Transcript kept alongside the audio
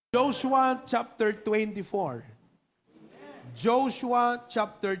Joshua chapter 24. Joshua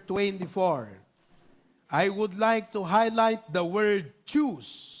chapter 24. I would like to highlight the word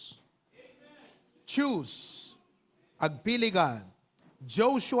choose. Choose. Agpili ka.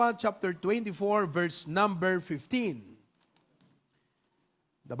 Joshua chapter 24 verse number 15.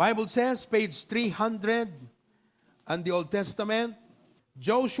 The Bible says, page 300 on the Old Testament,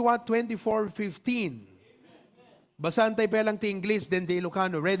 Joshua 24:15. Basahan tayo pelang ti English, then ti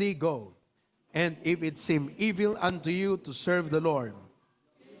Ilocano. Ready? Go. And if it seem evil unto you to serve the Lord,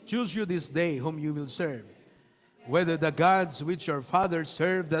 choose you this day whom you will serve, whether the gods which your fathers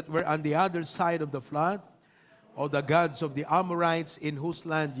served that were on the other side of the flood, or the gods of the Amorites in whose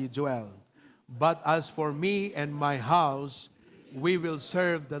land ye dwell. But as for me and my house, we will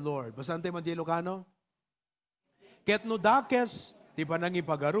serve the Lord. Basahan tayo man ti Ilocano. Ket no dakes, ti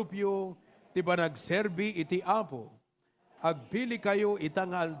panangipagarupyo, ti panagserbi iti Apo. Agpili kayo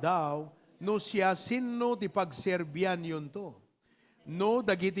itangal daw, no siya sino ti pagserbian yun to. No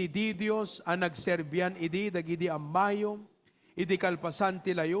dagiti di Diyos ang nagserbian idi dagiti ammayo, iti kalpasan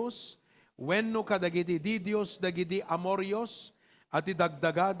ti layos, wenno kadagiti di Diyos dagiti Amorios, at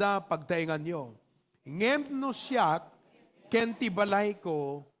idagdagada pagtaingan nyo. Ngem no siya, ken ti balay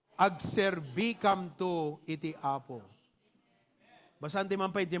ko, agserbi kam to iti Apo. Basan ti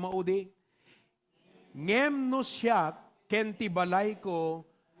mampay di maudi? Ngem no siya, ken ti balay ko,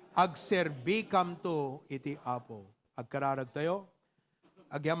 agserbi kam to iti Apo. Agkararag tayo.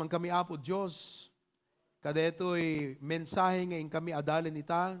 Agyaman kami Apo Diyos. Kada ito'y mensahe ngayon kami adalin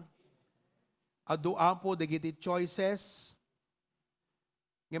ita. Adu Apo dagiti choices.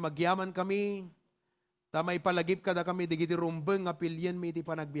 Ngayon magyaman kami. Tamay palagip kada kami dagiti rumbeng apilyen mi iti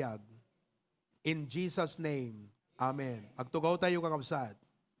panagbiag. In Jesus' name. Amen. Agtugaw tayo kakabsat.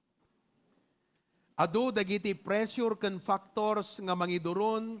 Adu dagiti pressure ken factors nga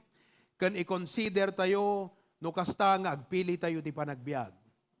mangiduron ken i-consider tayo no kasta nga agpili tayo ti panagbiag.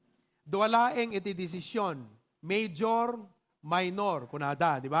 Dualaeng iti desisyon, major, minor,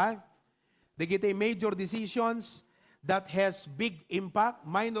 kunada, di ba? Dagiti major decisions that has big impact,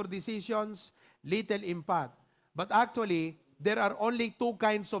 minor decisions, little impact. But actually, there are only two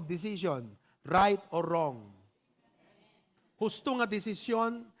kinds of decision, right or wrong. Husto nga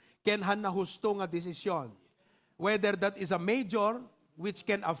desisyon, kenhan na husto nga desisyon. Whether that is a major, which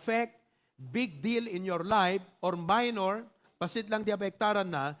can affect big deal in your life, or minor, pasit lang di apektaran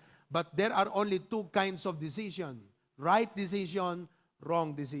na, but there are only two kinds of decision. Right decision,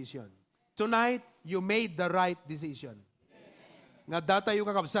 wrong decision. Tonight, you made the right decision. Nga datayo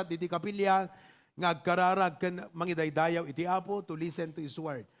kakabsat iti kapilya, nga agkararag ken mangidaydayaw iti Apo to listen to His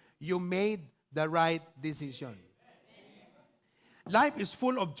word. You made the right decision. Life is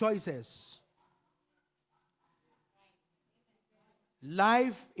full of choices.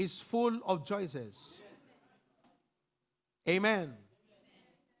 Life is full of choices. Amen.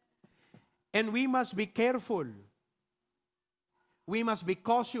 And we must be careful. We must be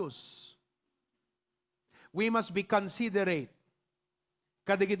cautious. We must be considerate.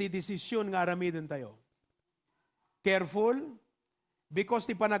 Kadagiti desisyon nga aramidin tayo. Careful, because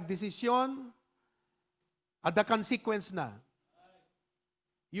ti panagdesisyon, at the consequence na.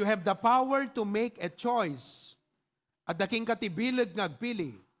 You have the power to make a choice. At daking katibilig nga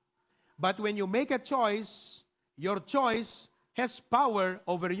agpili. But when you make a choice, your choice has power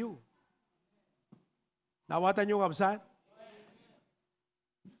over you. Nawatan nyo kabsat?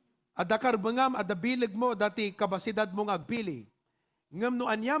 At dakarbangam, at bilig mo, dati kabasidad mo nga agpili. Ngam no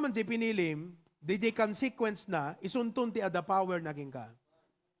anyaman di pinilim, di consequence na, isuntun ti ada power naging ka.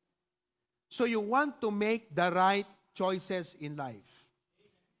 So you want to make the right choices in life.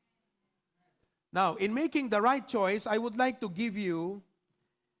 Now, in making the right choice, I would like to give you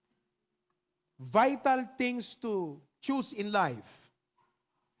vital things to choose in life.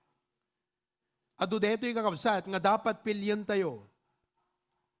 Ado deto yung kakabsat, nga dapat pilyan tayo.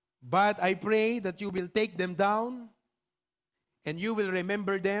 But I pray that you will take them down and you will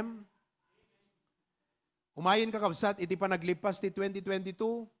remember them. Umayin kakabsat, iti pa naglipas ti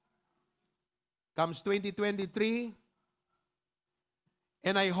 2022, comes 2023,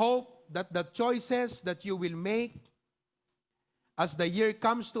 and I hope that the choices that you will make as the year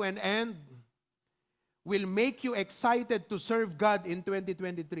comes to an end will make you excited to serve God in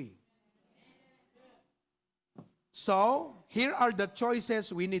 2023. So, here are the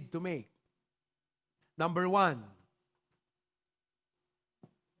choices we need to make. Number 1.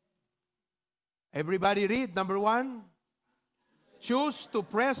 Everybody read. Number 1. Choose to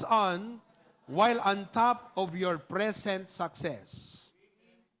press on while on top of your present success.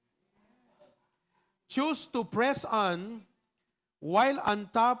 Choose to press on while on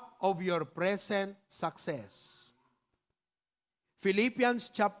top of your present success. Philippians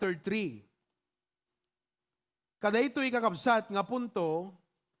chapter 3. Kada ito'y kakabsat nga punto,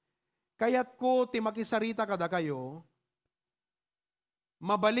 kayat ko ti makisarita kada kayo,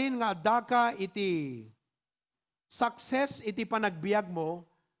 mabalin nga daka iti success iti panagbiag mo,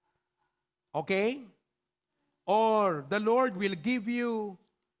 okay? Or the Lord will give you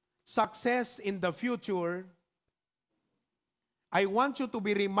success in the future. I want you to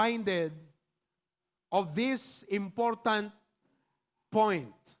be reminded of this important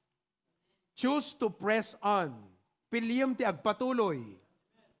point. Choose to press on. Pilyam ti agpatuloy.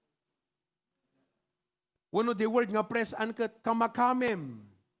 One of the word nga press on kat kamakamem.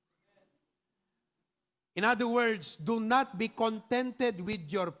 In other words, do not be contented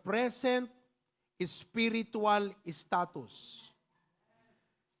with your present spiritual status.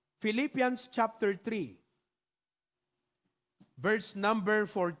 Philippians chapter 3, verse number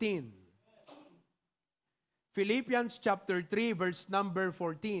 14. Philippians chapter 3, verse number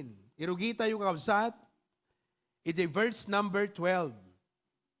 14. Irugita yung kabsat, iti verse number 12.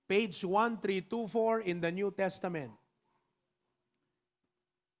 Page 1324 in the New Testament.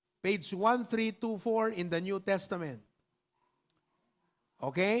 Page 1324 in the New Testament.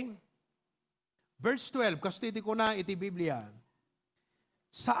 Okay? Verse 12, kastiti ko na iti Biblia.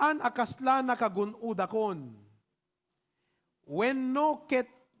 Saan akasla nakagunudakon? When no ket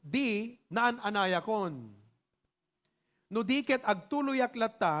di naan anayakon. No di ket agtuloyak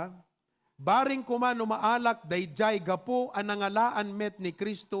latta, baring kumano maalak dayjay gapo anangalaan met ni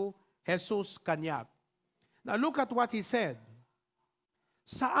Kristo Jesus kanyak. Now look at what he said.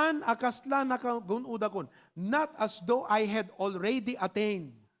 Saan akasla nakagunudakon? Not as though I had already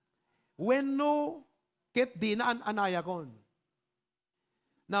attained. When no ket di naan anayakon.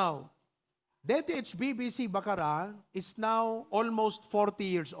 Now, DTHBBC Bacara is now almost 40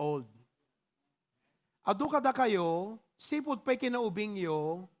 years old. Adu kada kayo, sipod pa'y kinaubing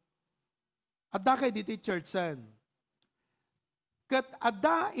yo, adda kay diti churchan. Kat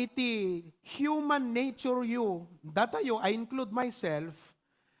adda iti human nature you, datayo, I include myself,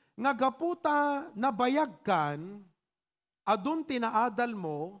 nga gaputa nabayag kan, adun tinaadal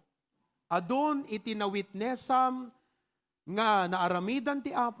mo, adun iti na-witnessam nga naaramidan ti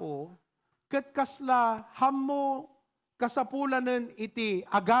Apo, ket kasla hammo kasapulanen iti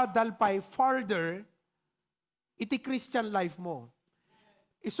agadal pay farther iti Christian life mo.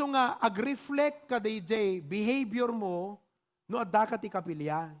 Iso nga ag-reflect ka DJ behavior mo no adda ka ti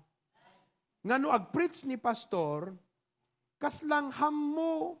kapilya. Nga no ag-preach ni pastor, kaslang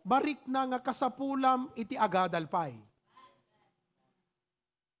hammo barik na nga kasapulam iti agadal pay.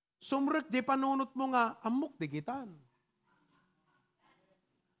 Sumrek di panunot mo nga, amok di gitan.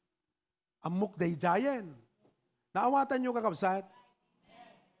 Amok di jayen. Naawatan nyo kakabsat?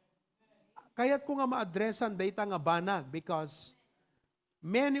 Kaya't ko nga ma-addressan data nga banag because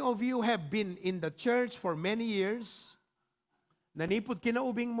many of you have been in the church for many years. Nanipod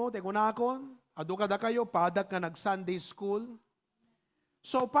kinaubing mo, tekunakon, adu kada kayo, padak ka nag-Sunday school.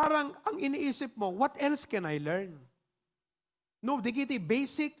 So parang ang iniisip mo, what else can I learn? No, di kiti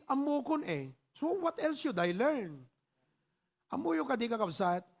basic amukon eh. So what else should I learn? Amuyo ka di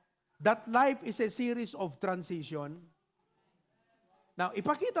kakabsat, that life is a series of transition. Now,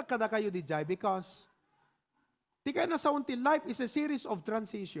 ipakita kada kayo di jay because di kayo nasa until life is a series of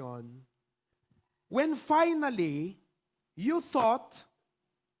transition. When finally, you thought,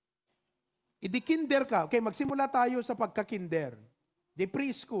 kinder ka. Okay, magsimula tayo sa pagka-kinder. Di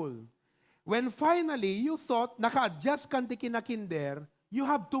preschool. When finally, you thought, naka-adjust ka ti kinakinder, you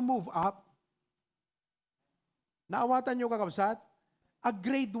have to move up. Naawatan nyo kakabsat?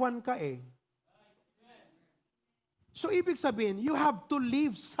 Grade 1 ka eh. So, ibig sabihin, you have to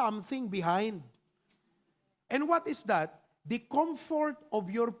leave something behind. And what is that? The comfort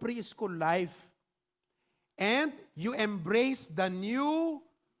of your preschool life. And you embrace the new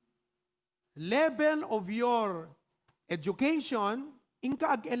level of your education in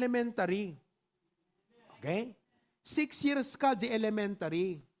kaag-elementary. Okay? 6 years ka di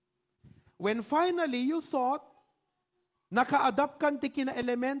elementary. When finally you thought, naka-adapt kan ti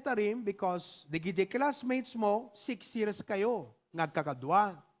kina-elementary because the classmates mo, 6 years kayo,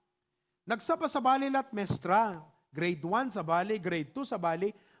 nagkakadwa. Nagsapa sa bali lat mestra, grade 1 sa bali, grade 2 sa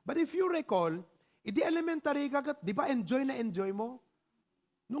bali. But if you recall, di elementary ka, di ba enjoy na enjoy mo?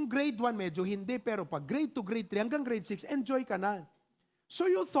 Nung grade 1 medyo hindi, pero pag grade 2, grade 3, hanggang grade 6, enjoy ka na. So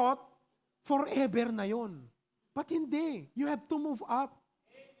you thought, forever na yon. But hindi. You have to move up.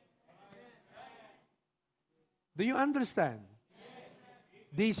 Do you understand?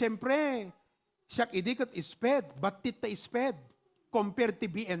 Di siyempre, siyak idikat isped, batit ta isped. compared to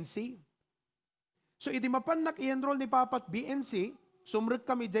BNC. So, idi mapan nak-i-enroll ni Papat BNC, sumrek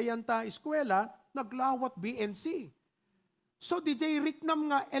kami dayanta eskwela, naglawat BNC. So, DJ riknam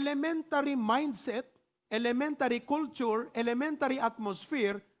nga elementary mindset, elementary culture, elementary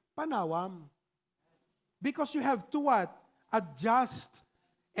atmosphere, panawam. Because you have to what? Adjust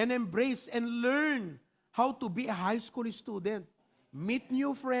and embrace and learn how to be a high school student. Meet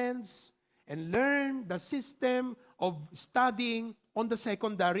new friends and learn the system of studying on the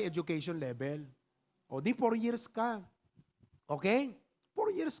secondary education level. O di 4 years ka. Okay?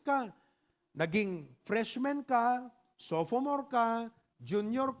 4 years ka. Naging freshman ka, sophomore ka,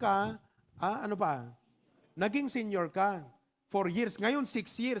 junior ka, ano pa? Naging senior ka. 4 years. Ngayon,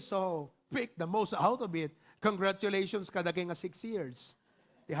 6 years. So, pick the most out of it. Congratulations ka, naging 6 years.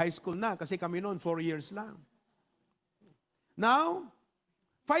 Di high school na, kasi kami noon, 4 years lang. Now,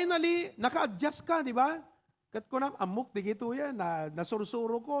 finally, naka-adjust ka, di ba? Kat ko na, amok, di gito yan,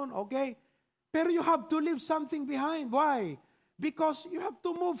 nasursuro ko, okay? Pero you have to leave something behind. Why? Because you have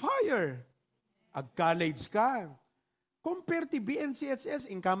to move higher. Ag-college ka. Compare to BNCHS,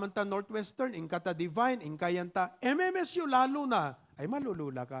 inkamanta Northwestern, inkata Divine, inkayanta MMSU, lalo na, ay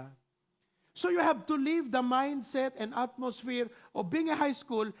malulula ka. So you have to leave the mindset and atmosphere of being a high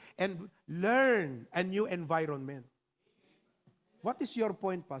school and learn a new environment. What is your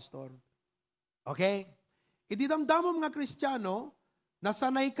point, Pastor? Okay? Ididamdamo mga Kristiyano,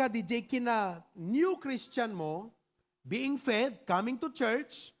 nasanay ka DJ kina new Christian mo, being fed, coming to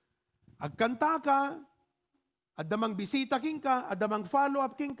church, agkanta ka, adamang bisita king ka, adamang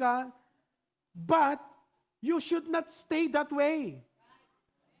follow-up king ka, but you should not stay that way.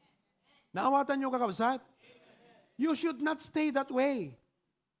 Naawatan niyo kakabsat? You should not stay that way.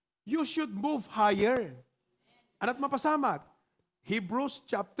 You should move higher. Ana't mapasamak? Hebrews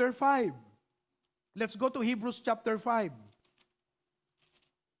chapter 5. Let's go to Hebrews chapter 5.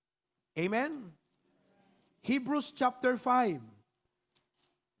 Amen? Hebrews chapter 5.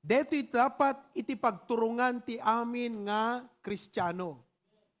 Dito dapat itipagturungan ti amin nga Kristiyano.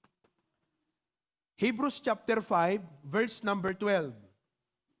 Hebrews chapter 5, verse number 12.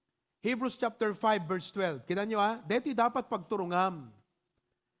 Hebrews chapter 5, verse 12. Kita nyo dito dapat pagturungam.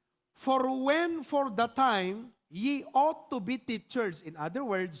 For when for the time, ye ought to be teachers. In other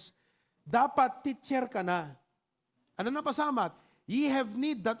words, dapat teacher ka na. Ano na pasamat? Ye have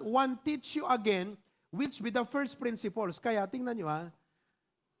need that one teach you again, which be the first principles. Kaya tingnan nyo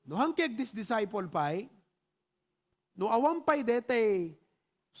no hangkeg this disciple pay, no awampay dete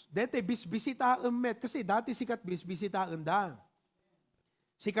bisbisita met, kasi dati sikat bisbisita da.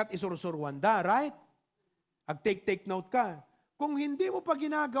 Sikat isursurwan da, right? Ag-take note ka. Kung hindi mo pa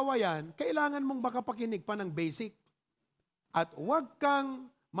ginagawa yan, kailangan mong baka pakinig pa ng basic. At huwag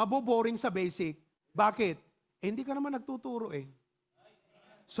kang maboboring sa basic. Bakit? Hindi ka naman nagtuturo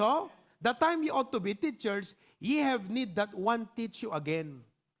So, the time ye ought to be teachers, ye have need that one teach you again,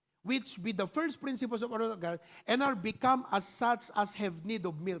 which be the first principles of our God, and are become as such as have need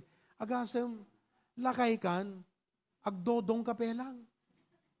of milk. Agasem, lakay kan, agdodong ka pelang.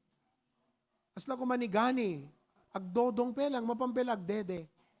 Asla ko manigani, agdodong pelang, mapampelag dede.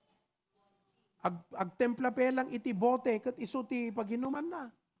 Agtempla pelang iti bote, kat isuti paginuman na.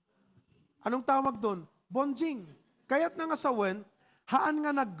 Anong tawag doon? Bonjing. Kaya't nga asawen, haan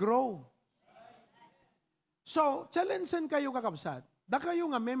nga nag-grow. So, challengean kayo kakabsat. Da kayo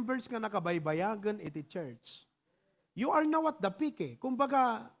nga members nga nakabaybayagan iti church. You are now at the peak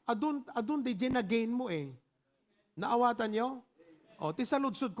Kumbaga, adun di gain mo Naawatan nyo? O, ti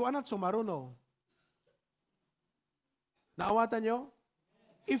saludsud ko anat sumaruno. Naawatan nyo?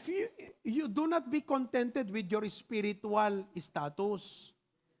 If you do not be contented with your spiritual status,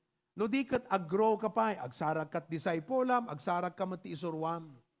 no di kat aggrow ka pa, agsarag kat discipulam, agsarag ka mati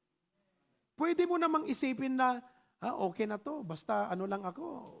isurwam. Pwede mo namang isipin na, okay na to, basta ano lang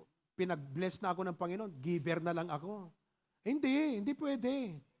ako, pinag-bless na ako ng Panginoon, giver na lang ako. Hindi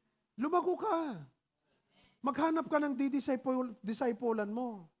pwede. Lumago ka. Maghanap ka ng disciplean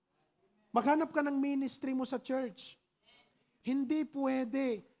mo. Maghanap ka ng ministry mo sa church. Hindi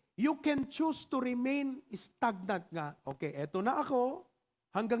pwede. You can choose to remain stagnant nga. Okay, eto na ako,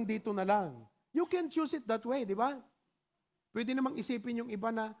 hanggang dito na lang. You can choose it that way, di ba? Pwede namang isipin yung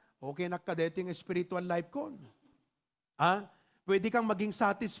iba na, okay, nakadete yung spiritual life ko. Pwede kang maging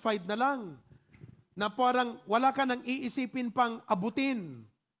satisfied na lang. Na parang wala ka nang iisipin pang abutin.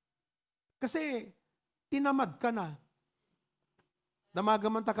 Kasi, tinamad ka na.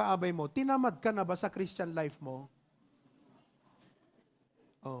 Namagaman ta kaabay mo, tinamad ka na ba sa Christian life mo?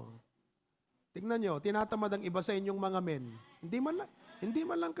 Oh. Tingnan nyo, tinatamad ang iba sa inyong mga men. Hindi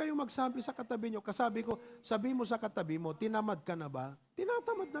man lang kayo magsabi sa katabi nyo. Kasabi ko, sabi mo sa katabi mo, tinamad ka na ba?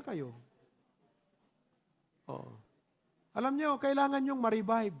 Tinatamad na kayo. Oh. Alam nyo, kailangan nyong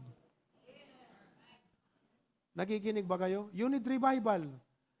ma-revive. Nakikinig ba kayo? You need revival.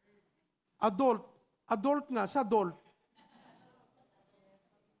 Adult nga, sa adult.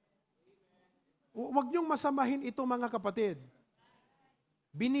 Huwag niyong masamahin ito mga kapatid.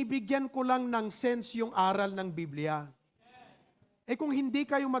 Binibigyan ko lang ng sense yung aral ng Biblia. Kung hindi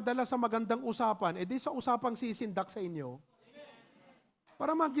kayo madala sa magandang usapan, di sa usapang sisindak sa inyo,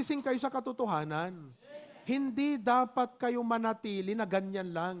 para magising kayo sa katotohanan. Hindi dapat kayo manatili na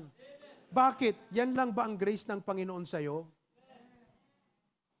ganyan lang. Bakit? Yan lang ba ang grace ng Panginoon sa'yo?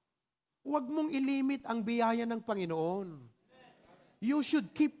 Huwag mong ilimit ang biyaya ng Panginoon. You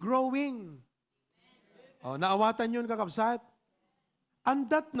should keep growing. Naawatan yun, kakabsat? On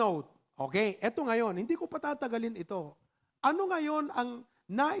that note, okay, eto ngayon, hindi ko patatagalin ito. Ano ngayon ang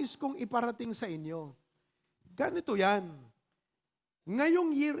nais kong iparating sa inyo? Ganito yan.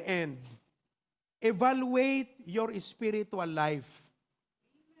 Ngayong year-end, evaluate your spiritual life.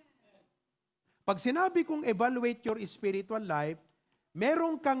 Pag sinabi kong evaluate your spiritual life,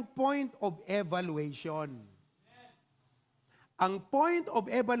 meron kang point of evaluation. Ang point of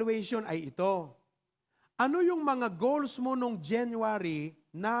evaluation ay ito. Ano yung mga goals mo nung January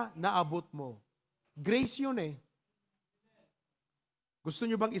na naabot mo? Grace yun eh. Gusto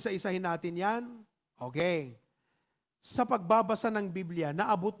nyo bang isa-isahin natin yan? Okay. Sa pagbabasa ng Biblia,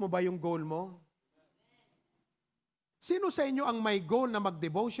 naabot mo ba yung goal mo? Sino sa inyo ang may goal na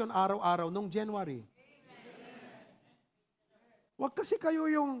mag-devotion araw-araw nung January? Huwag kasi kayo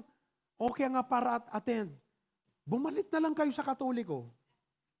yung, okay nga para attend. Bumalik na lang kayo sa Katoliko.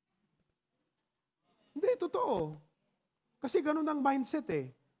 Hindi, totoo. Kasi ganun ang mindset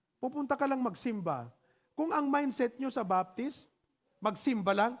eh. Pupunta ka lang magsimba. Kung ang mindset nyo sa Baptist,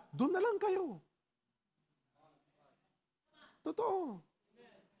 magsimba lang, doon na lang kayo. Totoo.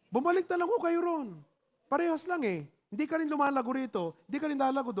 Bumalik na lang ko kayo ron. Parehas lang eh. Hindi ka rin lumalago rito, hindi ka rin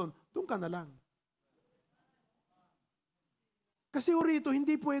lalago doon, doon ka na lang. Kasi rito,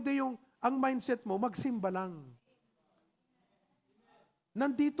 hindi pwede ang mindset mo, magsimba lang.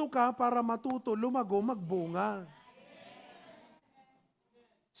 Nandito ka para matuto, lumago, magbunga.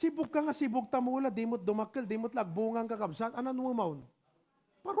 Sibuk ka nga, sibuk tamula, dimot dumakil, dimot lagbungang kakabsat, anan mo maun?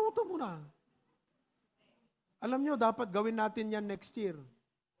 Paruto mo na. Alam nyo, dapat gawin natin yan next year.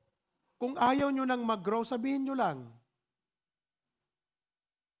 Kung ayaw nyo nang mag-grow, sabihin nyo lang.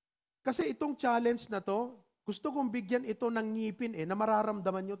 Kasi itong challenge na to, gusto kong bigyan ito ng ngipin na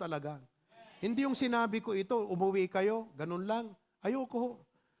mararamdaman nyo talaga. Hindi yung sinabi ko ito, umuwi kayo, ganun lang. Ayoko.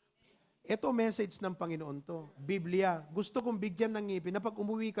 Ito message ng Panginoon to. Biblia. Gusto kong bigyan ng ngipin na pag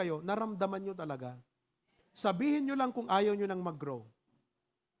umuwi kayo, naramdaman nyo talaga. Sabihin nyo lang kung ayaw nyo nang mag-grow.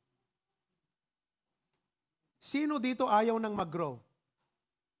 Sino dito ayaw nang mag-grow?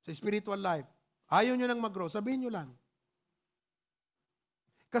 Sa spiritual life. Ayaw nyo nang mag-grow. Sabihin nyo lang.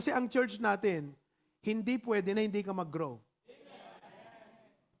 Kasi ang church natin, hindi pwede na hindi ka mag-grow.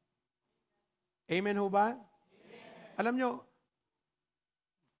 Amen ho ba? Amen. Alam nyo,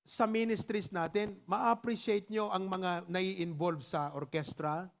 sa ministries natin, ma-appreciate nyo ang mga nai-involve sa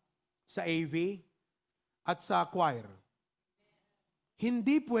orchestra, sa AV, at sa choir.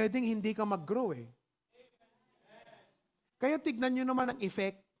 Hindi pwedeng hindi ka mag-grow eh. Kaya tignan nyo naman ang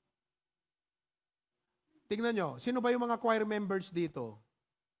effect. Tignan nyo, sino ba yung mga choir members dito?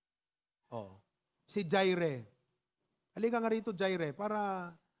 Si Jaire. Halika nga rito, Jaire,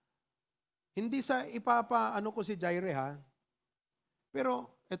 para hindi sa ipapa-ano ko si Jaire ha.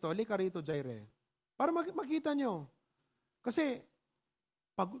 Pero, eto, halika rito, Jaire. Para makita nyo. Kasi,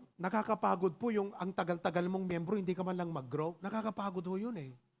 pag nakakapagod po yung ang tagal-tagal mong membro, hindi ka man lang mag-grow, nakakapagod ho yun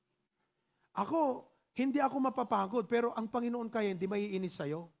eh. Hindi ako mapapagod, pero ang Panginoon kaya hindi maiinis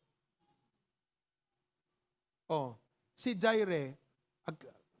sa'yo. Si Jaire,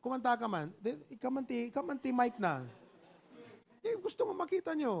 kumanta ka man, ikamanti mic na. Gusto ko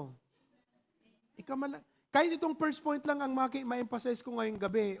makita nyo. Kahit itong first point lang ang ma-emphasize ko ngayong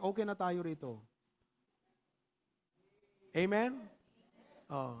gabi, okay na tayo rito. Amen?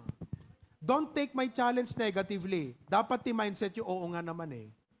 Don't take my challenge negatively. Dapat mindset yung oo nga naman eh.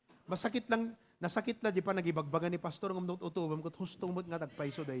 Nasakit na di pa nagibagbagan ni pastor ng utubam ko, hustong mo nga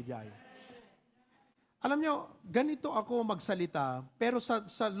tagpaiso dahi jay. Alam nyo, ganito ako magsalita, pero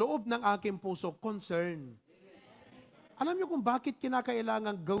sa loob ng aking puso, concern. Alam nyo kung bakit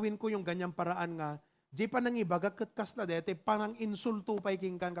kinakailangan gawin ko yung ganyang paraan nga, di pa nang ibagag kasla dete, parang insulto pa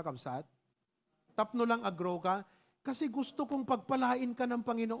ikingkan kakabsat. Tapno lang agro ka, kasi gusto kong pagpalain ka ng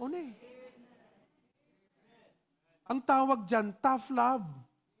Panginoon eh. Ang tawag dyan, tough love.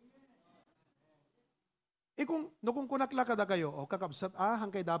 Kung kunakla kada kayo, kakabsat,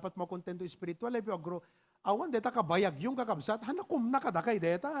 hangkay dapat mo kontento spiritual, life grow. Awan, deta kabayag yung kakabsat, hanakum na kada kay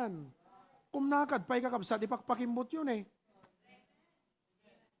detan. Kumnakad, pa'y kakabsat, ipakpakimbot yun eh.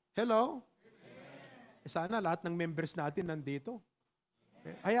 Hello? Sana lahat ng members natin nandito.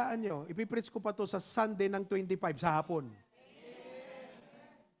 Hayaan nyo, ipipreach ko pa to sa Sunday ng 25 sa hapon.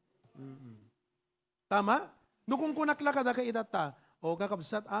 Tama? Kung kunakla kada kay idata,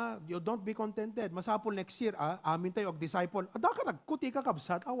 kakabsat, you don't be contented. Masapol next year, amin tayo, disciple. Da ka nagkuti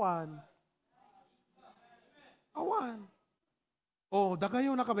kakabsat, awan. Awan. Da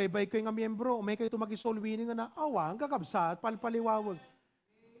kayo nakabaybay kayo nga miyembro, may kayo tumagi-soul winning na, awan, kakabsat, palpaliwawag.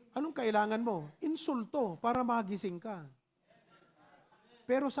 Anong kailangan mo? Insulto para magising ka.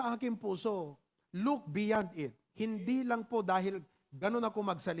 Pero sa aking puso, look beyond it. Hindi lang po dahil ganun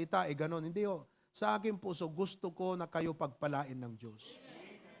ako magsalita, ganun. Hindi ho. Sa aking puso, gusto ko na kayo pagpalain ng Diyos.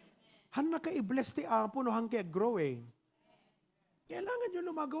 Han naka-i-bless ti Apo no hang kaya grow eh. Kailangan nyo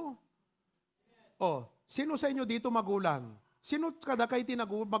lumago. Sino sa inyo dito magulang? Sino kada kayo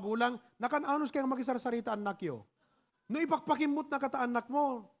magulang? Nakananos kayong makisarsarita anak yo? No ipakpakimot na kata anak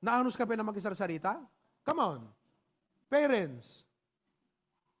mo, naanos ka pa na makisarsarita? Come on. Parents.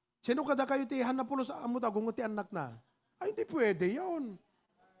 Sino kada kayo ti hanapulos amot agungot ti anak na? Ay, hindi pwede yon.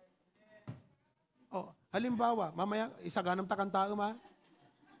 Halimbawa, mamaya, isaganam takanta ma.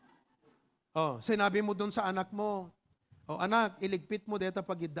 Sinabi mo doon sa anak mo, anak, iligpit mo deta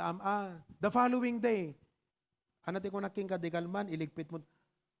pagiddaam. The following day, anak ko naking kadikalman, iligpit mo.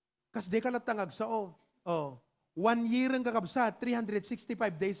 Kas de ka latangag sa 1 year ang kakabsat, 365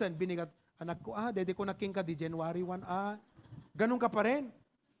 days ang binigat. Anak ko, dede ko naking ka di January 1, ganun ka pa rin.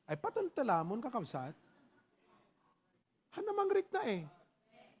 Ay, patantalamon kakabsat. Hanamang rit na eh.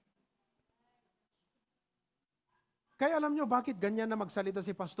 Kaya alam nyo, bakit ganyan na magsalita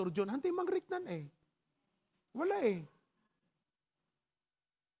si Pastor John? Hanti mangriknan eh. Wala eh.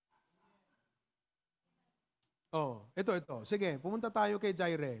 Ito. Sige, pumunta tayo kay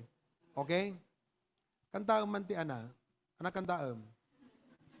Jaire. Okay? Kantaam man ti ana. Anak kantaam.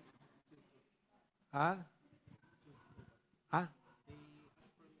 Ha?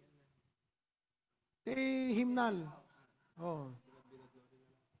 Himnal.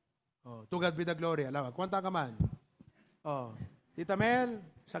 To God be the glory. Alam, kwanta ka man. Tita Mel,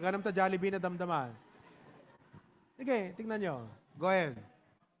 sa ganam ta Jollibee na damdaman. Sige, tingnan nyo. Go ahead.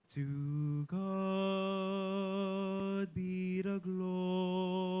 To God be the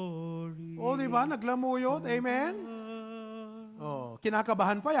glory. Diba? Naglamuyot. Amen?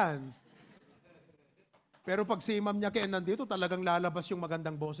 Kinakabahan pa yan. Pero pag si Ma'am niya kaya nandito, talagang lalabas yung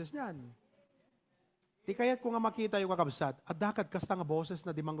magandang boses niyan. Di kaya't ko nga makita yung kakabsat, at dakat kasta nga boses na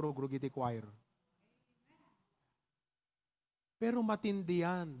di mangrogrog iti choir. Pero matindi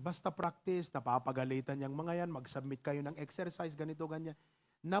yan. Basta practice, napapagalitan niyang mga yan, mag-submit kayo ng exercise, ganito, ganyan.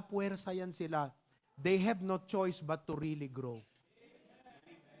 Napuwersa yan sila. They have no choice but to really grow.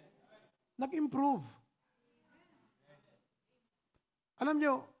 Nag-improve. Alam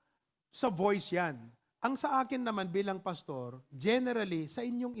nyo, sa voice yan. Ang sa akin naman bilang pastor, generally, sa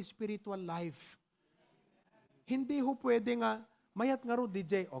inyong spiritual life. Hindi ho pwede nga, mayat nga ro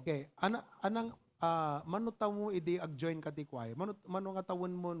DJ, okay, anang, manutaw mo idi ag-join ka ti choir. Mano nga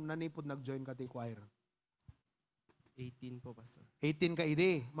tawon mo nanipod nag-join ka ti choir? 18 po, Pastor. 18 ka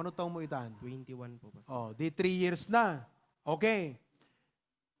idi. Manutaw mo itan? 21 po, Pastor. Di 3 years na. Okay.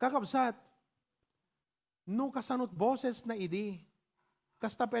 Kakabsat, no kasanot boses na idi,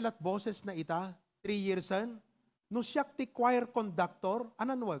 kastapelat boses na ita, 3 yearsan, no siyak ti choir conductor,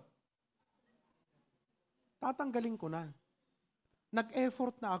 anan wag? Tatanggalin ko na.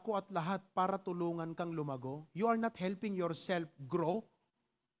 Nag-effort na ako at lahat para tulungan kang lumago. You are not helping yourself grow.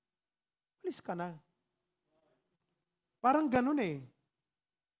 Alis ka na. Parang ganun eh.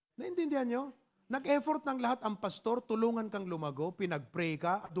 Naintindihan nyo? Nag-effort ng lahat ang pastor, tulungan kang lumago, pinag-pray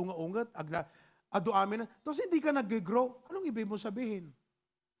ka, adunga-ungat, adu amin na. Tapos hindi ka nag-grow. Anong ibig mo sabihin?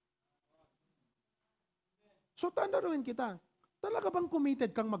 So tandaruin kita, talaga bang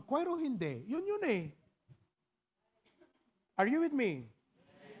committed kang mag-choir o hindi? Yun eh. Are you with me?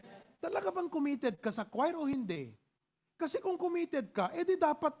 Talaga bang committed ka sa choir o hindi? Kasi kung committed ka, di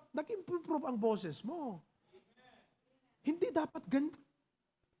dapat nag-improve ang boses mo. Hindi dapat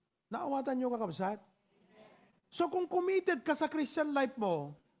naawatan nyo kakabsat? So kung committed ka sa Christian life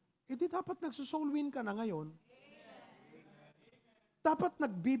mo, di dapat nagsusoul win ka na ngayon. Dapat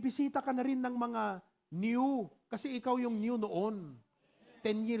nagbibisita ka na rin ng mga new, kasi ikaw yung new noon,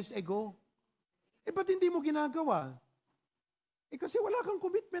 10 years ago. Ba't hindi mo ginagawa? Kasi wala kang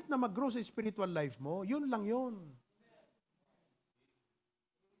commitment na mag-grow sa spiritual life mo. Yun lang yun.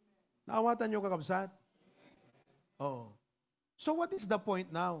 Naawatan nyo kakabsat? Oo. So what is the point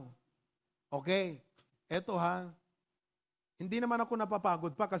now? Okay, eto ha. Hindi naman ako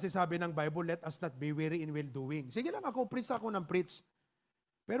napapagod pa kasi sabi ng Bible, let us not be weary in well-doing. Sige lang ako, preach ako ng preach.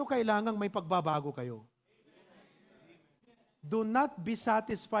 Pero kailangang may pagbabago kayo. Do not be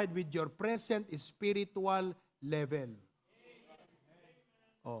satisfied with your present spiritual level.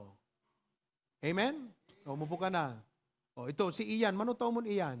 Oh. Amen? O, umupo ka na. O, ito, si Ian. Manutaw mo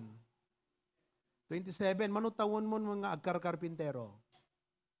Ian. 27. Manutawon mo mga agkar-karpintero.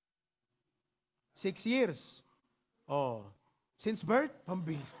 6 years. Oh. Since birth,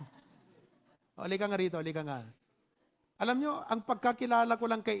 pambiro. O, alika nga rito, alika nga. Alam nyo, ang pagkakilala ko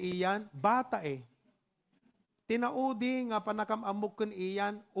lang kay Ian, bata eh. Tinaudi nga panakamamok kun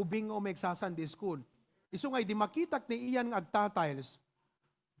Ian, ubing o Sunday school. Iso nga, di makitak ni Ian nga agtatiles,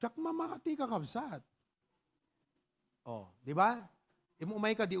 jak mamati ka kabsat. Oh, di ba?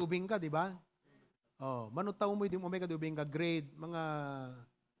 Imumay ka, di ubing ka, di ba? Oh, manutaw mo, di umay ka, di ubing ka, mga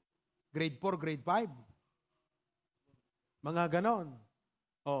grade 4, grade 5. Mga ganon.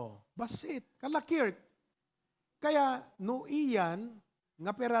 Oh, basit, kalakirk. Kaya, no Ian,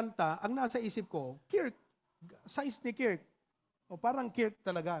 nga Peralta, ang nasa isip ko, Kirk, size ni Kirk. O parang Kirk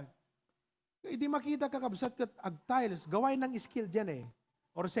talaga. Hindi makita kakabsat kat ag-tiles, gawain ng skilled yan eh.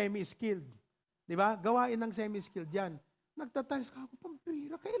 Or semi-skilled. Di ba? Gawain ng semi-skilled yan. Nagtatiles ka ako,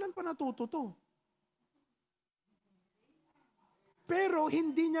 pampira, kailan pa natuto to? Pero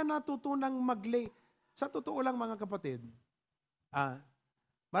hindi niya natutunang maglay. Sa totoo lang mga kapatid,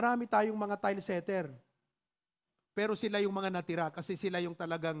 marami tayong mga tile setter. Pero sila yung mga natira kasi sila yung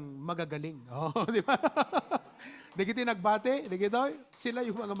talagang magagaling. Oh, di ba? Di kita nagbate, di kita, sila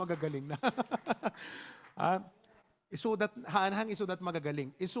yung mga magagaling na. Isudat, hanhang isudat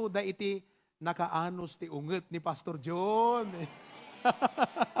magagaling. Isuda iti nakaanos ti unget ni Pastor John.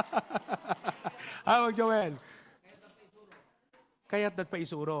 Mag Joel. Kaya't dat pa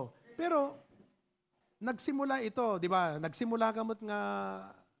isuro. Pero, nagsimula ito, di ba? Nagsimula kamot nga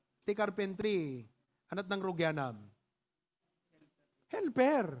ti carpentry. Anat ng rugyanam?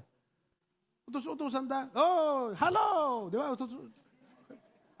 Helper. Utos-utosan da. Oh, hello! Di ba?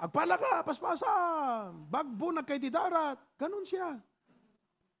 Agpala ka, paspasam. Bagbo na kay di darat. Ganon siya.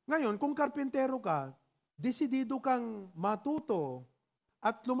 Ngayon, kung karpintero ka, desidido kang matuto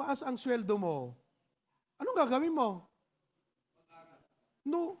at lumaas ang sweldo mo, anong gagawin mo?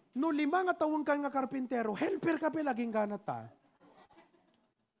 No 5 nga taon ka nga karpintero, helper ka pa laging ganat ta.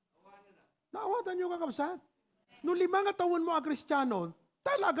 Naawatan nyo kakabsat? No 5 nga taon mo ang Kristiyano,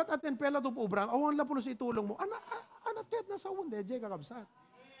 talagat aten pela to ubram, awan la pulos itulong mo, anatet na sa unde, jay kakabsat.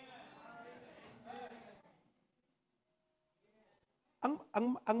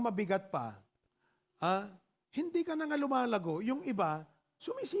 Ang mabigat pa, hindi ka na nga lumalago, yung iba,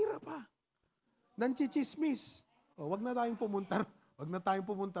 sumisira pa. Nanchichismis. Wag na tayong pumunta, wag na tayong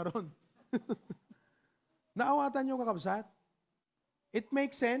pumunta ron. Naawatan nyo kakabsat? It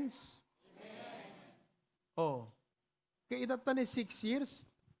makes sense? Oh. Kaya itatan ni 6 years,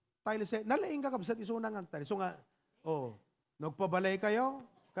 tayo sa, nalaing kakabsat, isunang ang tayo. So nga, nagpabalay kayo,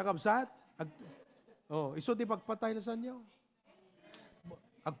 kakabsat, iso di pagpatay na sa inyo.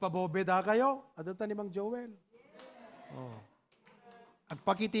 Agpabobeda kayo, adatan ni Mang Joel.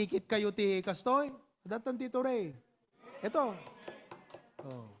 Agpakitikit kayo ti Kastoy, adatan Tito Ray. Ito.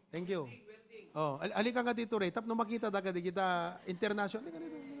 Thank you. Alika nga Tito Ray, tap no makita daga di kita international. Alika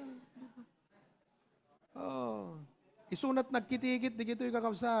dito. Isunat nagkitikit di gito yung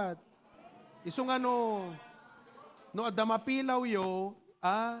kakabsat. Isung no adamapilaw yo,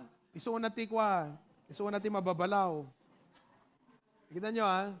 isunat ti kwa, isunat ti mababalaw. Kita nyo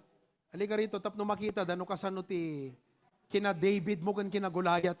alika rito, tap no makita, dano kasano ti kina David mo kan kina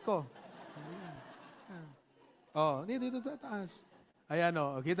Goliath ko. Dito sa taas. Ayan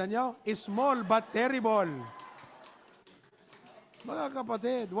kita nyo, small but terrible. Mga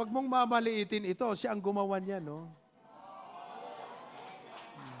kapatid, wag mong mamaliitin ito. Siya ang gumawa niya, no?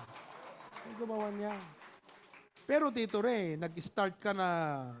 Ang gumawa niya. Pero Tito Ray, nag-start ka na,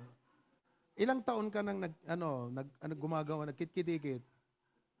 ilang taon ka nang gumagawa, nagkit-kitikit?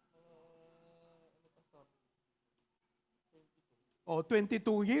 22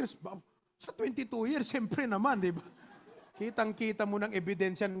 years. Sa 22 years, siyempre naman, di ba? Kitang-kita mo ng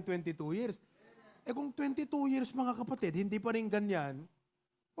ebidensya ng 22 years. Kung 22 years mga kapatid, hindi pa rin ganyan,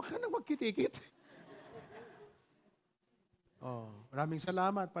 wag ka nang magkitikit. Maraming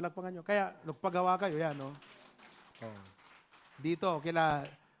salamat, palakpakan nyo. Kaya, nagpagawa kayo, yan, no? Dito, kila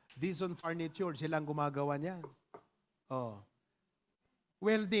Dison Furniture, silang gumagawa niyan.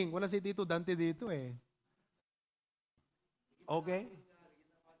 Welding, wala si Tito Dante dito eh. Okay?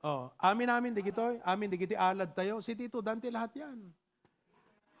 Oh, amin di gito, amin di giti alad tayo. Si Tito Dante lahat yan.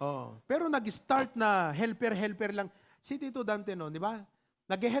 Oh, pero nag-start na helper lang. Si Tito Dante no, di ba?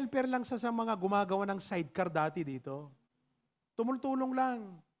 Nag-helper lang sa mga gumagawa ng sidecar dati dito. Tumultulong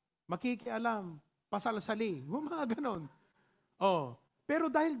lang, makikialam, pasalsali, mga ganon. Oh, pero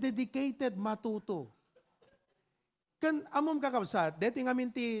dahil dedicated matuto. Kan amom kakabsat, dating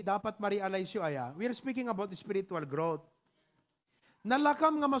amin ti dapat ma-realize yu aya, we are speaking about spiritual growth.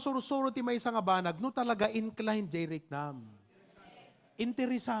 Nalakam nga masursuro ti may nga banag, no talaga inclined Jeric nam.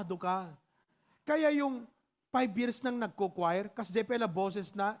 Interesado ka. Kaya yung 5 years nang nagko-choir, kas pela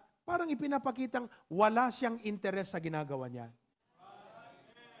boses na, parang ipinapakitang wala siyang interest sa ginagawa niya.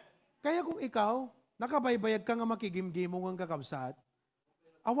 Kaya kung ikaw, nakabaybayag ka nga makigimgimo ng kakabsat,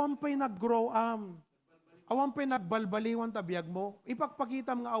 awan pa'y nag-grow awan pa'y nagbalbaliwan tabiyag mo,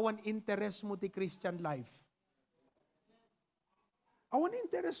 ipagpakitam nga awan interest mo ti Christian life. Awan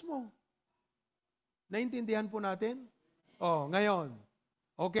interest mo. Naintindihan po natin? Oh, ngayon.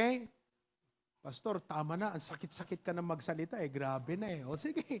 Okay? Pastor, tama na. Ang sakit-sakit ka na magsalita eh. Grabe na eh. O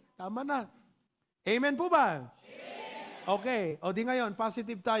sige, tama na. Amen po ba? Amen. Okay. O di ngayon,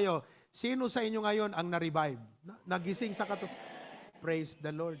 positive tayo. Sino sa inyo ngayon ang na-revive? Nagising sa Praise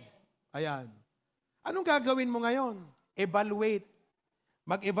the Lord. Ayan. Anong gagawin mo ngayon? Evaluate.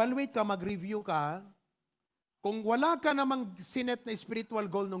 Mag-evaluate ka, mag-review ka. Kung wala ka namang sinet na spiritual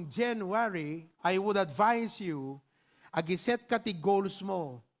goal nung January, I would advise you, agiset ka ti goals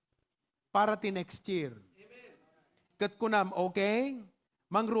mo para ti next year. Kat kunam, okay?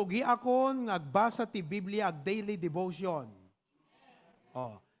 Mangrugi ako agbasa ti Biblia ag daily devotion.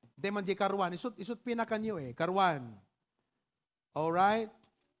 Oh, di man di karuan. Isut pinakanyo eh, karuan. Alright?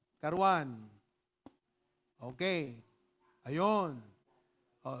 Karuan. Okay. Ayun.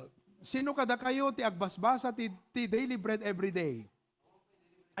 Oh, sino kada kayo ti agbasbasa ti daily bread every day?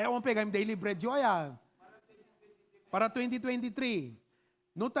 Ayaw mo pegam daily bread yo ayan. Para 2023.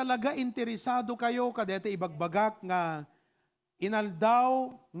 No talaga interesado kayo kadete ibagbagak nga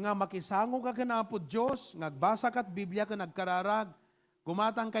inaldaw nga makisango ka kanapo Diyos, nagbasa kat Biblia ka nagkararag,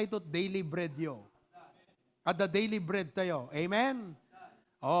 gumatang kay tot daily bread yo. At the daily bread tayo. Amen?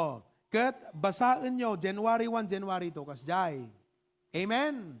 Oh, kat basaan nyo January 1, January 2, kasjay.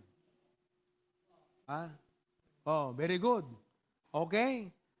 Amen? Oh, very good. Okay?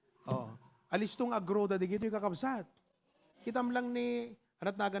 Oh, alis tong agro da digito yung kakabsat. Kitam lang ni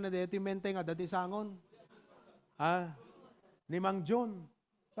anat naga na dito yung mente nga dati sangon. Ni Mang John.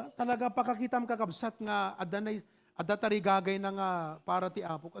 Talaga pakakitam kakabsat nga adatari gagay na nga para ti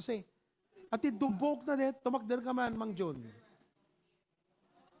Apo kasi at idubok na dito tumakder ka man Mang John.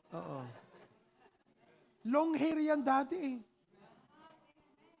 Oo. Long hair yan dati eh.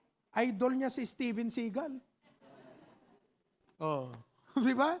 Idol niya si Steven Seagal. Oh.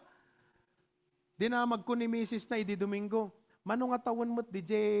 Di ba? Dinamag ko ni Mrs. na idi Domingo. Manong nga tawon mo't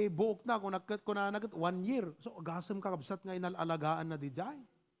DJ buok na kung nagat 1 year. So agasam kakabsat nga inalalagaan na DJ.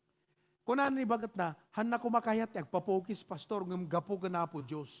 Kung ni bagat na, han na kumakayat agpapokis pastor ng gapo ka na po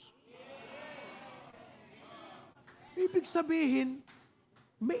Diyos. Ibig sabihin,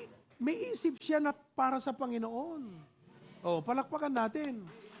 may isip siya na para sa Panginoon. Oh, palakpakan natin.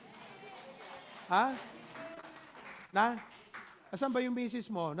 Ha? Asan ba yung misis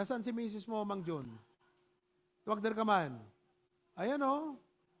mo? Nasaan si misis mo, Mang John? Tuwagder ka man. Ayan o.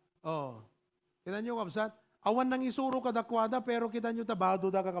 Oh. Kita nyo, kapsat? Awan nang isuro kadakwada, pero kita nyo tabado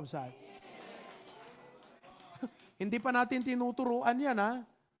da kakapsat. Hindi pa natin tinuturuan yan, ha?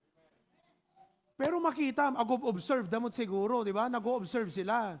 Pero makita, observe damot siguro, di ba? Nag-observe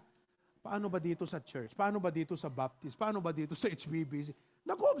sila. Paano ba dito sa church? Paano ba dito sa Baptist? Paano ba dito sa HBBC?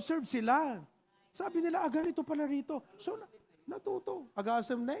 Nag-observe sila. Sabi nila, ganito pala rito. So, natuto.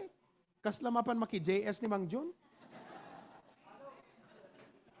 Agasam na eh. Kaslamapan maki-JS ni Mang John.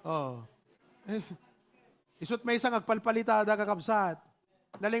 Oh. Isut may isang agpalpalitada kakabsat.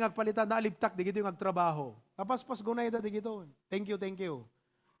 Naling agpalitada na aliptak, di gito yung agtrabaho. Kapaspas gunay da, di gito. Thank you.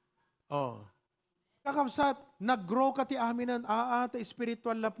 Oh. Kakabsat, nag-grow ka ti aminan, ta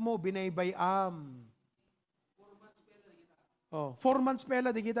spiritual lap mo, binaybayam. 4 months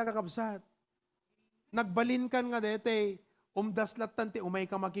pela, di kita kakabsat. Nagbalin kan nga dete, umdaslat tanti, umay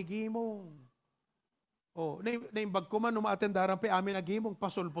ka makigimong. Oh, naimbag ko man, umaatendaran pa amin agimong,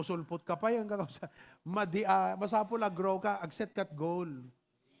 pasul-pusulpot ka pa yung kakabsat. Masapol grow ka, accept kat goal.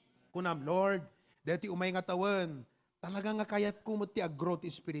 Kunam, Lord, deti umay nga tawan, talaga nga kayat kumot ti agrowth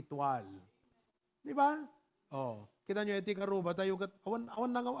spiritual. Di ba? Oh, kita nyo iti karuba tayo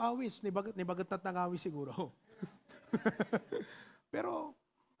awan nangawawis, ni bagat nat nangawis siguro. Pero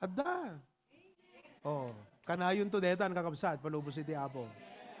adda. Oh, kanayon to detan kakabsat palubos iti Apo.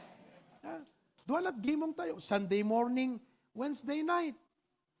 Dualat gimong tayo. Sunday morning, Wednesday night.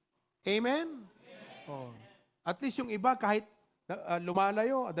 Amen? Oh. At least yung iba, kahit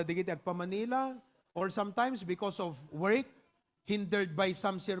lumalayo, dadigit agpa Manila, or sometimes because of work, hindered by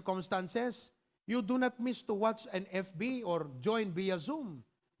some circumstances, you do not miss to watch an FB or join via Zoom,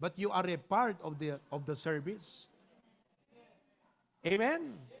 but you are a part of the service.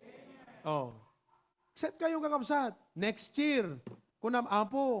 Amen? Oh. Set kayo kakabsat. Next year, kunam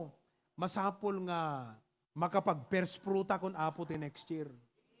apo, masapol nga makapag-first fruta kun apo ti next year.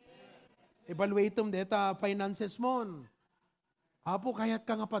 Evaluatum deta finances mon. Apo, kayat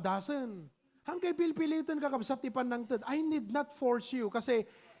ka nga padasan. Hangkay pilpilitan kakabsat ti panangtad. I need not force you kasi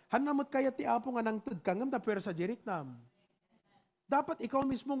hanamot kayat ti apo nga nangtad ka nga pero sa jiriknam. Dapat ikaw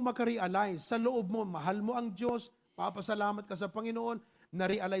mismong makarealize sa loob mo, mahal mo ang Diyos, papasalamat ka sa Panginoon,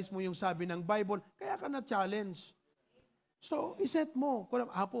 na-realize mo yung sabi ng Bible, kaya ka na-challenge. So, iset mo, kunam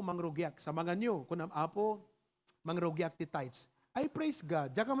apo, mangrugyak. Sa mga nyo, kunam apo, mangrugyak ti tithes. I praise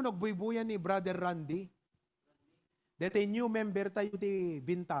God. Diyan ka man nagbuy-buyan ni Brother Randy. Dito new member tayo ti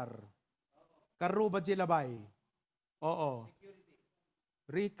Bintar. Karuba Jilabay. Oo.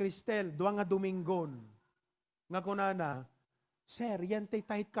 Rick Cristel, duwa nga Domingon. Nga kunana, Sir, yan tay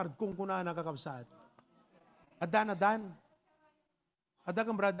tight card kung kunana kakabsat. Adan. Ada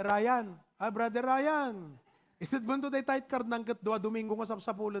kang Brother Ryan. Brother Ryan. Isit mo tay tight card ng katdwa Domingo nga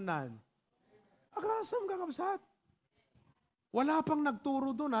sapsapulan nan. Akasam kakabsat. Wala pang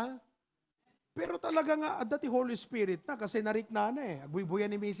nagturo doon ha. Pero talaga nga, dati Holy Spirit na, kasi narik na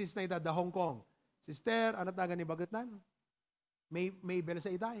Agbuy-buyan ni Mrs. na ita, Hong Kong. Sister, anat na ni bagat nan? Maybel sa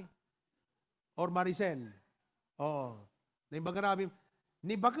itay. Or Maricel. Oo. Naibagarabi.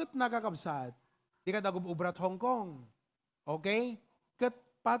 Ni bagat nakakabsat, di ka dagub ubrat Hong Kong. Okay? Kat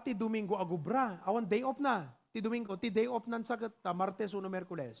pati Domingo agubra. Awan day off na. Ti Domingo, ti day off nan sa Martes, Uno,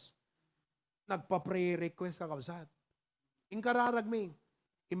 Merkules. Nagpa-pray request kakabsat. Inkararagming.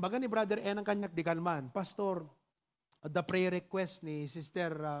 Imbaga ni Brother N ang kanyak di kalman. Pastor, the prayer request ni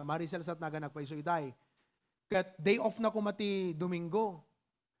Sister Maricel sat naganak pa iso itay. Kat day off na kumati Domingo.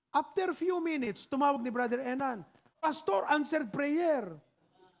 After few minutes, tumawag ni Brother Enan, Pastor, answered prayer.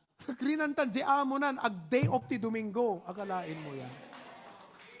 Krinantan di amonan, ag day off ti Domingo. Akalain mo yan.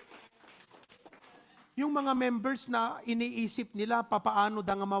 Yung mga members na iniisip nila, papaano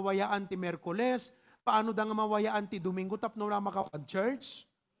da nga mawayaan ti Merkules, paano da nga mawayaan ti Domingo, tapno na makapag-church.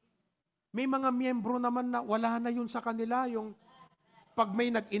 May mga miyembro naman na wala na yun sa kanila, yung pag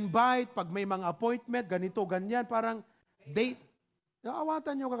may nag-invite, pag may mga appointment, ganito, ganyan, parang date.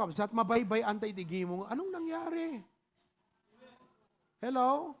 Naawatan nyo kakabsat, mabaybay antay tigi mo. Anong nangyari?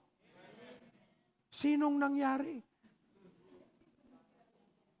 Hello? Sinong nangyari?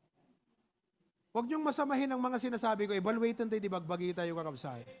 Huwag niyong masamahin ang mga sinasabi ko. Evaluate tayo, di bagbagi tayo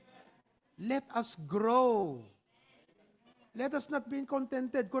kakabsat. Let us grow. Let us not be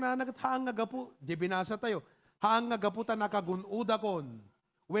contented. Kung naanagat haang nga gapu, di binasa tayo, haang nga gaputan nakagunuda kon,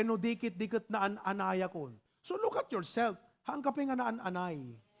 weno dikit-dikit na anaya kon. So look at yourself. Haang kapay nga naan-anay.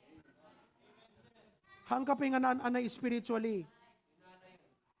 Haang kapay nga naan-anay spiritually.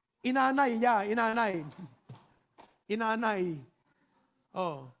 Inanay, inanay. Inanay.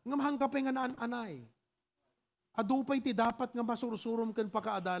 Oh, ngamhang kapay nga naan-anay. Adupay ti dapat nga masursurum kan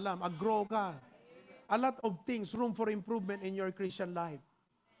pakaadalam, aggrow ka. A lot of things, room for improvement in your Christian life.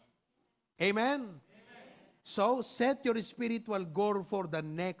 Amen? So, set your spiritual goal for the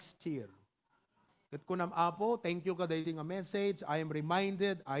next year. Kat kunam apo, thank you ka dating a message. I am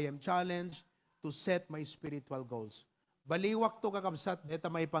reminded, I am challenged to set my spiritual goals. Baliwak to kakabsat,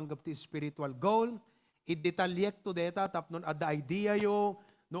 deta may panggap ti spiritual goal. Idetalyek to deta, tapnon ada idea yo,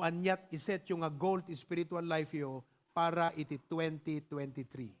 no anyat iset yung a goal ti spiritual life yo para iti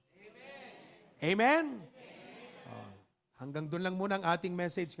 2023. Amen? Oh, hanggang doon lang muna ang ating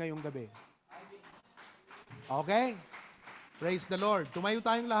message ngayong gabi. Okay? Praise the Lord. Tumayo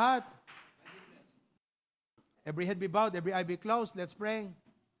tayong lahat. Every head be bowed, every eye be closed. Let's pray.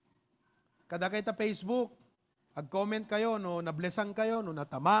 Kada kayo ta Facebook, ag-comment kayo, no nablessan kayo, no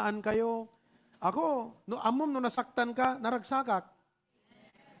natamaan kayo. Ako, no amom no nasaktan ka, naragsakak.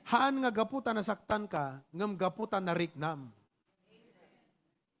 Haan nga gaputa nasaktan ka, ngam gaputa nariknam.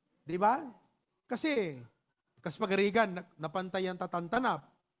 Di ba? Kasi pagarigan, napantayan tatantanap.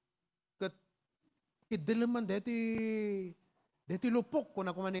 Kidilaman, deti lupok ko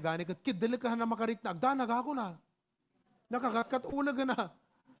na kumanigani, kidilag ka na makarit na, agdanag ako na. Nakakakat ulag na.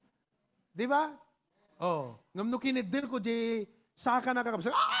 Di ba? Oh, ngamno kinidil ko, di saka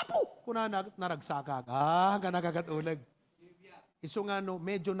nakakapsag, po! Kuna naragsakak. Kanakakat ulag. Iso nga no,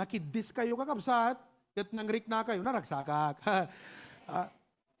 medyo nakidis kayo kakabsat, kat nangrik na kayo, naragsakak.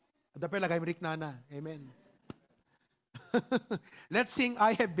 At apela kay Rick Nana. Amen. Let's sing,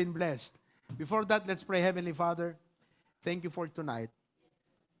 I have been blessed. Before that, let's pray. Heavenly Father, thank you for tonight.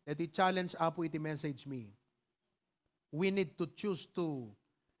 Let it challenge Apo iti message me. We need to choose to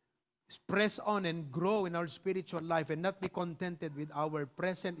press on and grow in our spiritual life and not be contented with our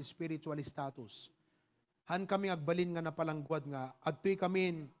present spiritual status. Han kami agbalin nga napalangguad nga, adtoy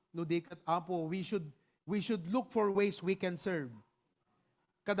kami, no dikat Apo, we should look for ways we can serve.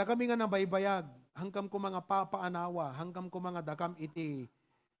 Kada kami nga nabaybayag, hangkam ko mga papaanawa, hangkam ko mga dakam iti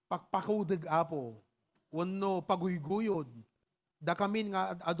pakpakudig Apo, wano paguyguyod, dakamin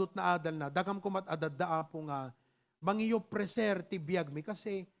nga adot na adal na, dakam ko matadadda Apo nga, mangiyo preser ti biyag mi,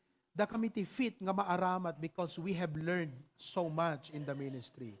 kasi dakam iti fit nga maaramat because we have learned so much in the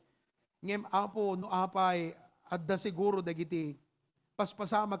ministry. Ngem Apo, no apay, adda siguro dagiti,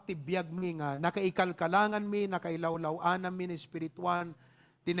 paspasamak ti biyag mi nga, nakaikalkalangan mi, nakailawlawanan mi ni spirituan,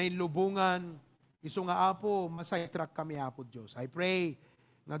 tinaylubungan, iso nga Apo, masaytrak kami Apo Diyos. I pray,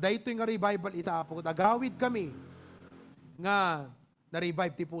 nga daytoy nga revival ita Apo, agawid kami, nga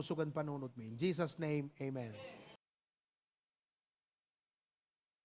na-revive ti puso kan panunot mi. In Jesus' name, Amen.